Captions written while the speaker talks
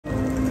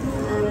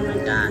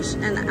gosh,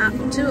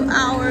 and 2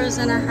 hours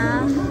and a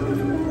half.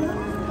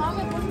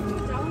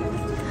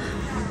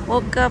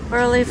 Woke up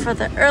early for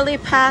the early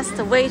pass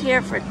to wait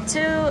here for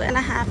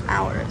 2.5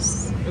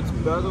 hours. It's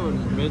better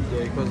than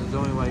midday because it's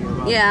only like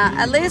about yeah,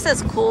 at least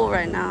it's cool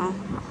right now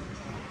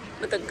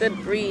with a good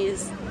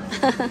breeze.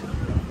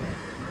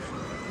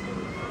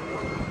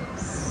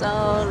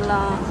 So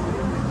long.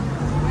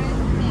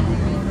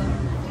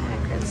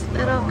 Hagrid's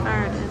little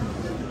garden.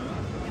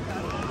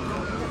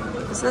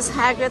 Is this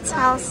Hagrid's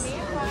house?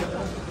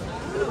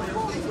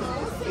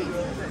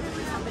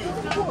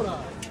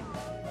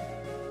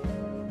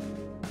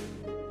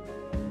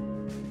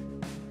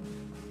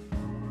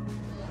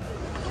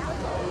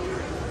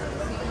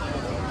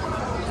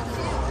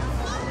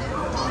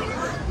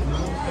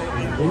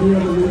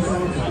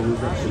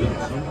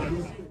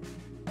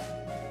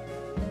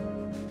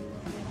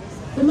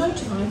 The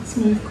motorbikes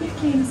move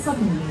quickly and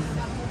suddenly.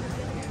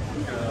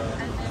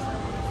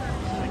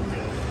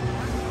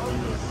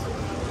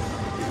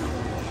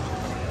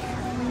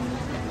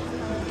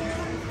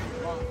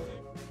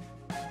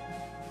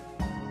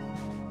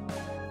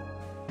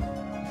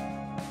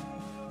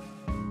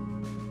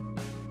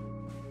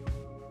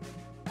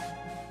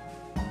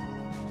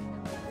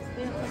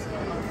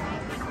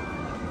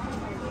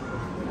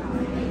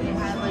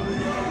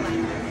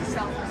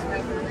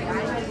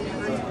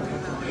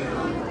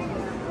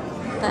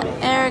 The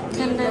air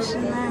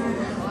conditioner.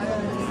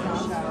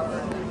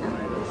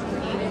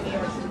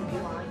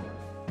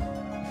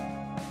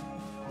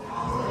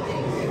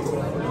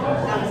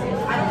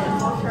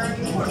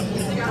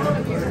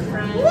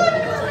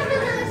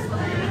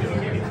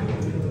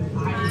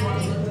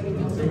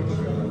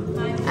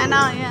 I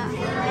know, yeah.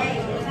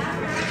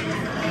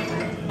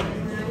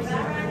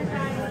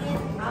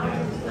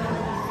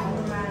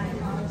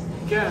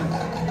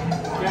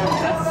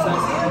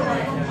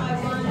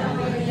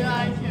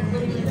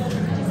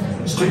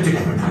 Stick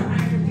together now.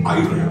 I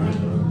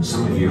learned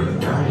some of you are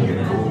dying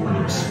at home and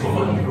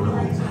exploring your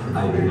own.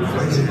 I will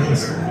advise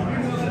against that.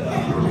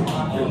 If you want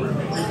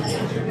to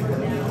keep your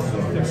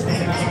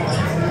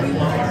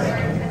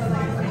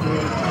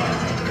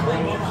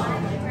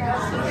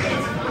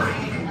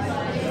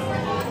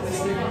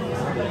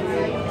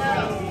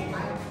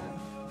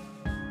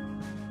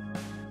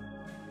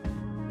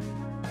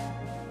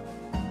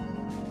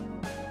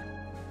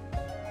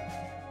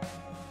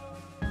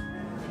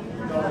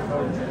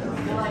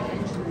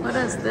What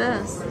is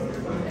this?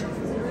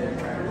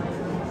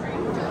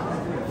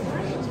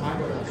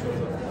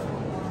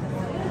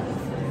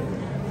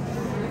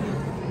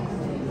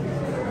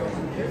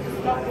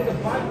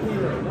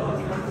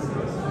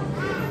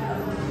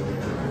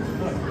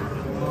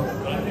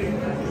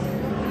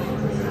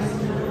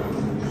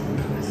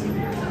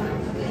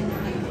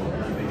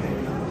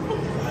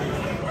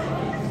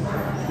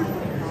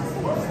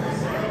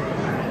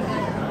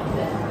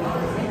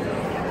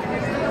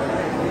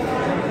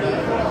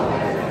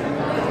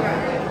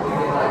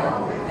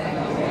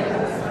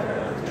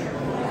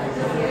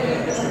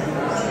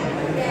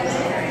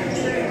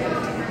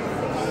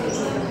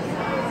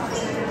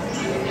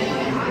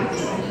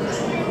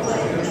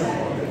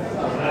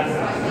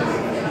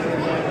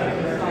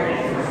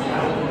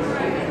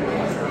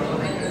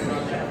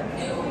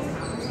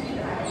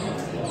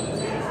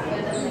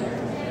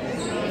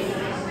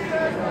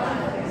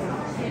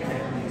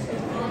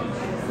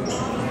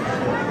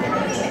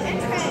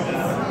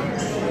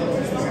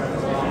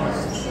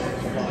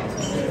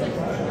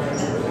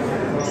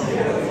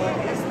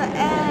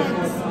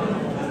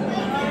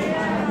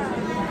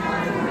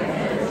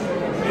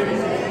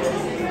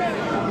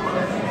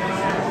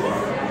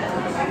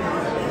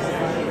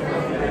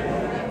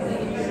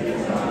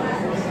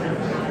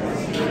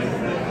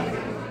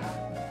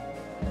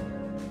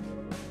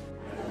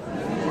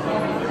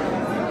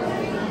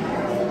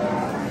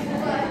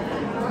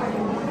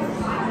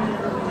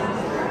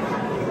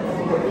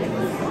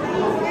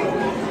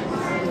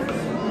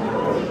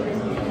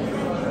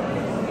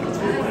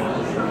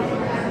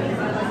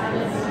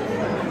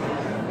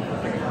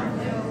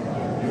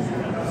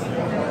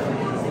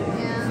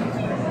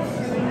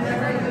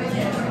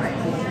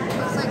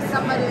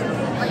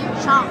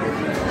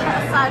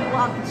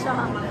 Sidewalk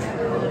shop.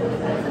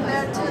 And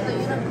there too, the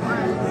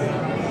unicorn.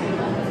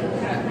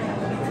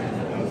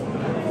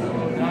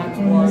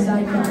 Once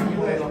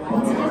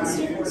again,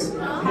 students,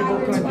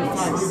 Hagrid's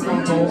bikes seem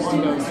to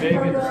students per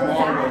row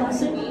at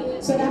lesson,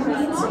 so that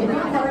means if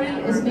your party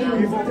is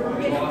made of 3.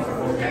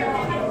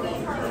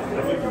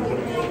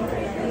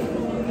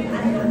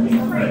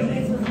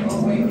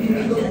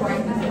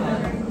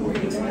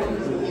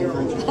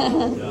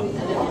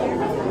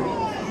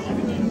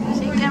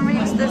 She can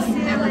reach the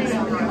ceiling.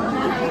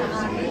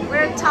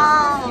 We're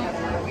tall.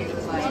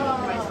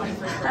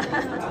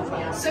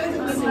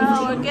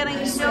 No, we're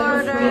getting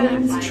shorter.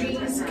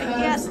 Trees,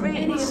 Yes, curves,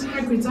 any of reach.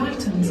 Hagrid's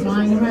items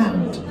lying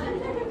around.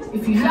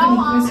 If you have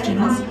any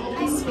questions,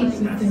 please speak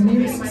with the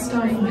nearest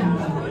staff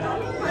member.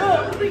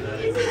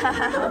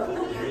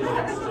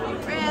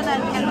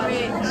 Brandon can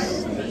reach.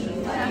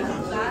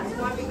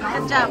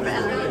 Good job,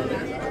 Brandon.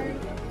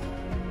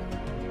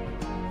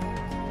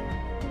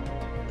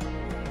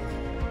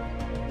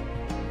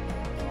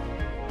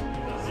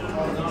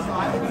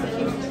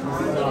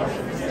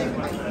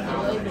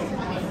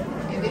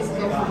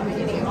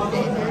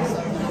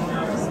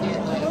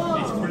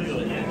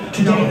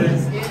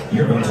 Today,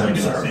 you're going to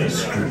observe the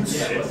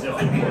Scroots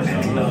and be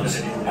vigilant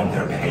of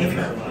their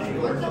behavior.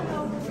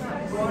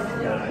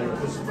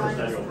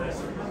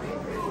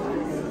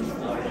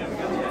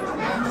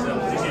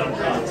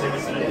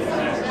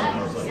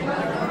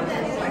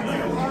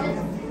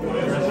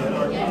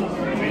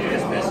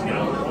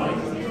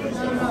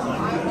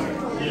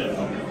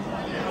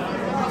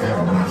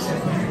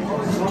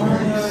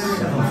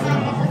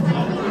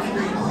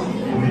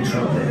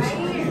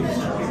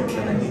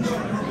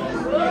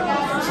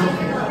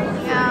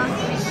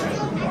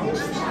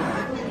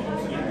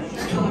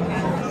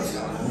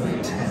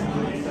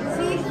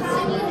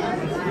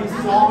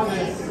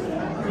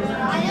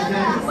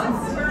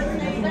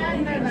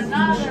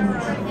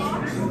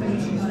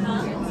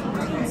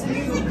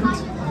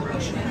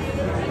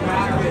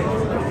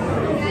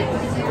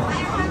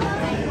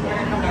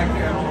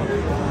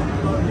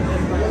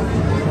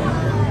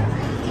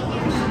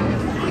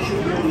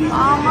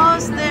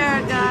 Almost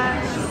there,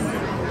 guys.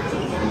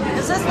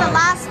 Is this the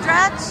last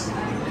stretch?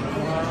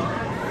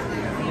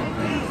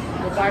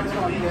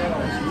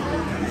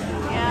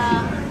 Yeah.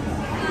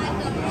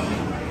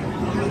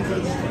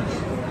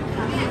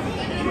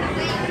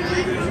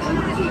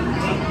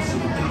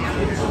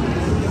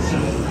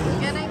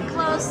 Getting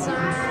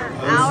closer.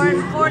 Hour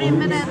and 40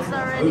 minutes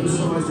already.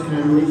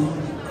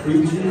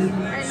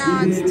 Right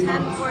now it's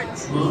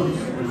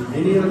 10:14.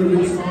 Any other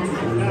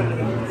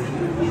responsibility?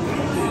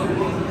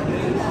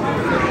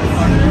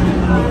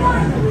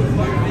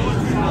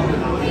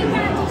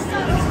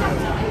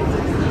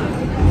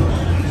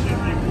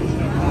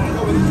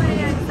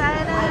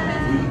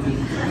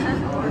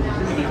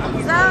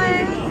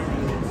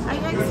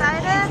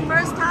 Excited?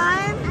 First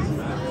time?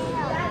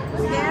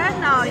 Scared?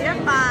 No, you're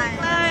fine.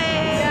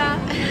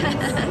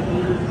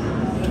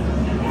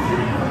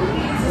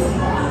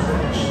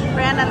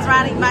 Brandon's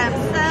riding by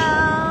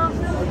himself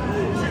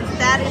since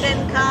Daddy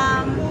didn't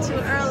come too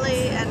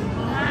early, and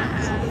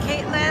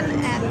Caitlin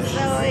and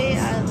Zoe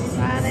are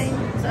riding.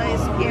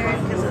 Zoe's scared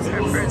because it's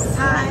her first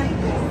time,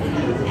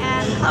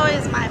 and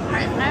Chloe's my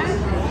partner.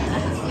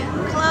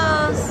 Getting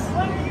close.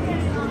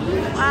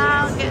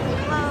 Wow, getting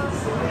close.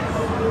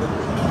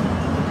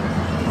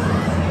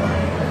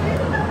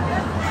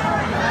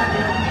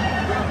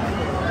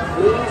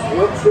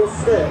 Watch your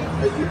step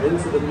as you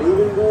enter the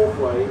moving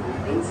walkway and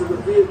enter the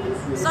vehicle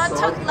through the So it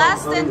took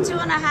less than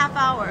 2.5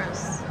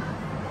 hours.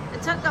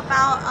 It took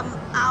about an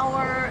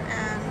hour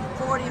and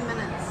 40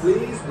 minutes.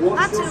 Please watch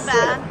Not your too step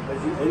bad.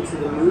 as you enter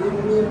the moving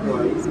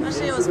walkway.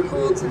 Especially it was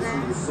cool today.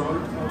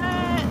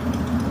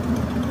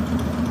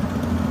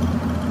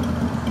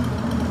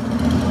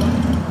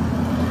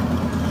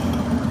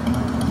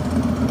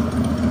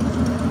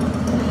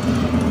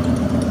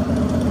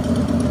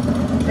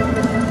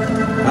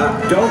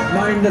 Don't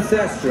mind the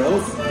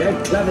Thestrals.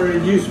 They're clever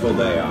and useful,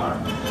 they are.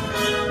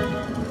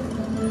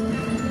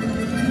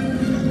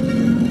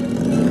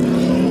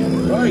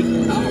 Right,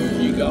 off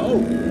you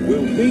go.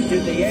 We'll meet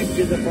at the edge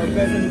of the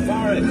Forbidden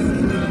Forest.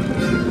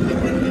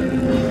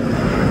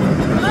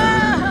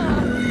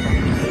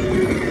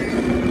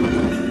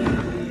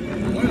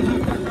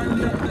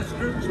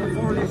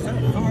 Before they set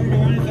fire to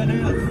anything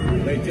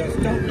else. They just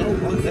don't know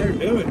what they're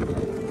doing.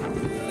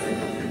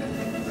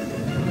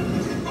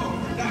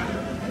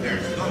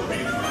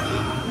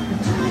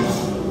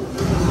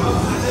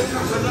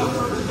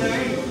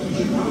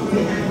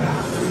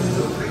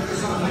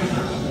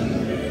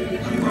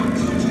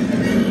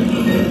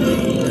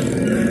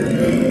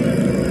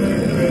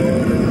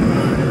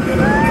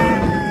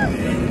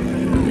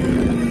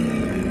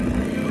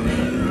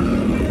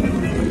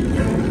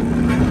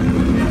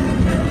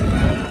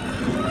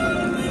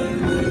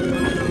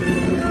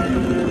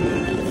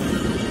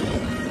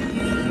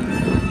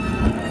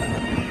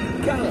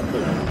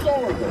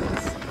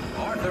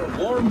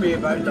 Me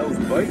about those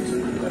bikes,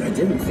 but I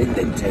didn't think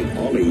they'd take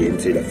Ollie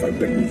into the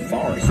Forbidden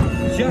Forest.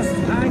 Just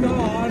hang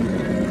on.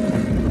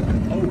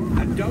 Oh,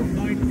 and don't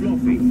mind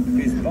Fluffy.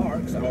 His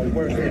barks are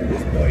worth it,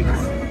 his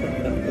bikes.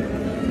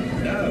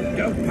 No,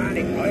 don't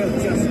panic. I'll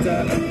just,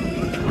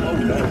 oh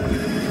no.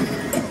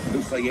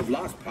 Looks like you've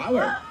lost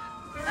power.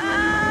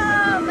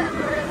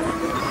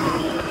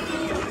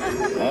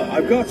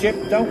 I've got you.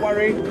 Don't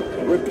worry.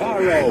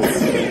 Reparo.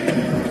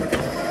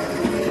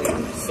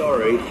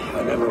 Sorry,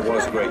 I never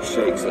was great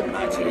shakes at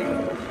matching.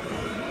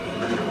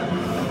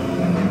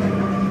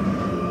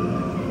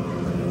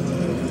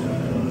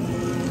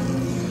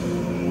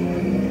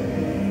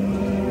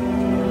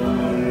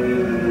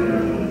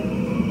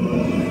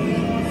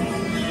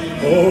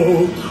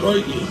 Oh,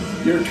 crikey,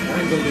 you're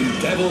tangled in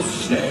devil's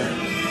snare.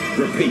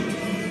 Repeat,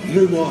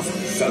 Lumos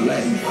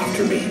Solem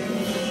after me.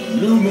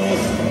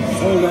 Lumos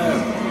Solem.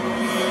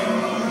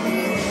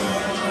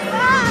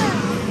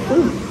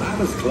 Ooh, that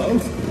was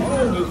close. I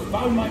almost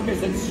found my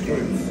missing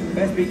screws.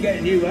 Best be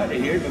getting you out of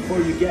here before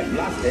you get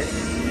blasted.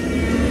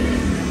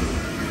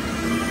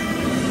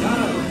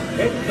 Now,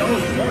 hit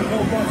those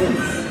purple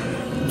buttons.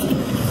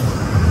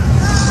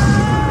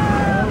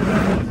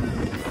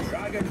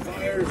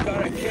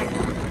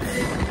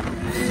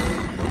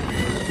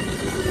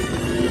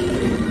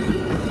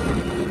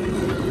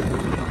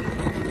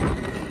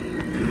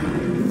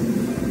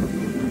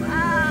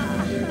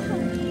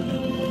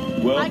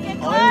 like it,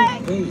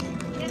 Oh, Chloe?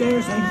 hey,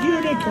 there's a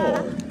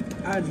unicorn.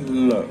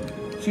 And look,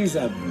 she's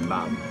a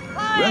mum.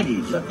 Bloody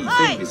lucky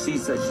thing to see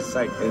such a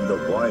sight in the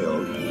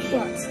wild.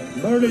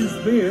 But Merlin's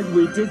beard,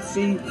 we did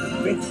see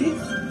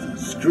bitches,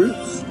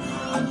 scroots,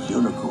 and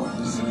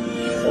unicorns.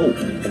 Oh,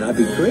 and I'd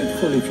be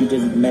grateful if you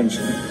didn't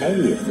mention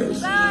any of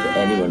this to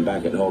anyone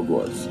back at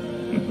Hogwarts.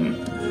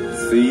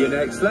 See you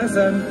next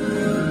lesson.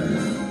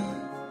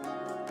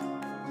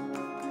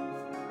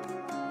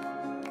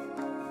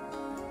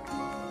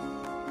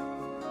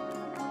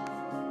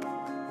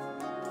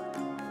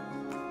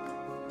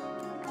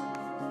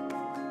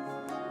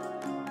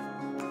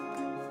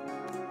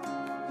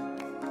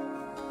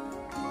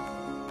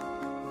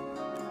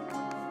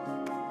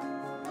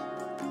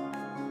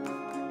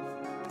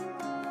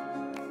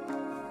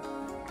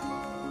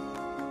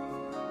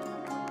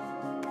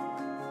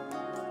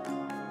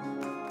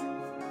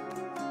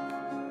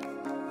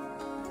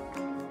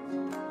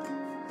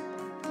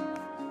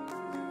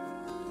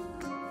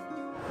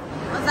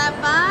 Was that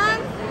fun?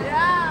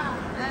 Yeah.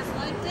 You guys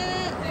liked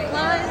it?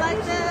 Chloe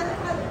liked it?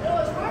 It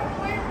was hard to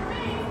wait for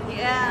me.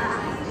 Yeah.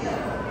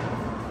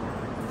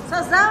 So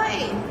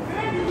Zoe.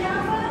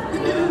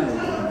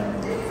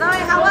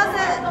 Zoe, how was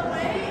it?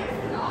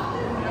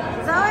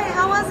 Zoe,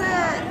 how was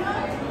it?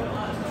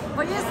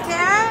 Were you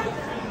scared?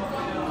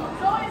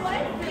 Zoe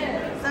liked it.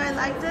 Zoe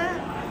liked it?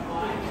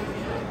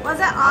 Was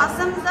it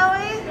awesome,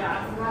 Zoe?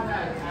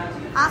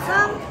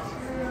 Awesome?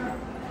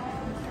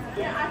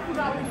 Yeah, I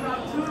forgot we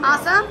brought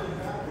Awesome?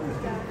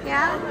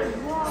 Yeah?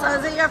 So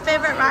is it your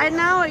favorite ride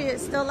now, or you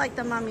still like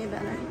the mummy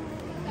better?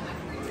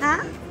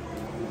 Huh?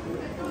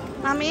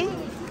 Mummy?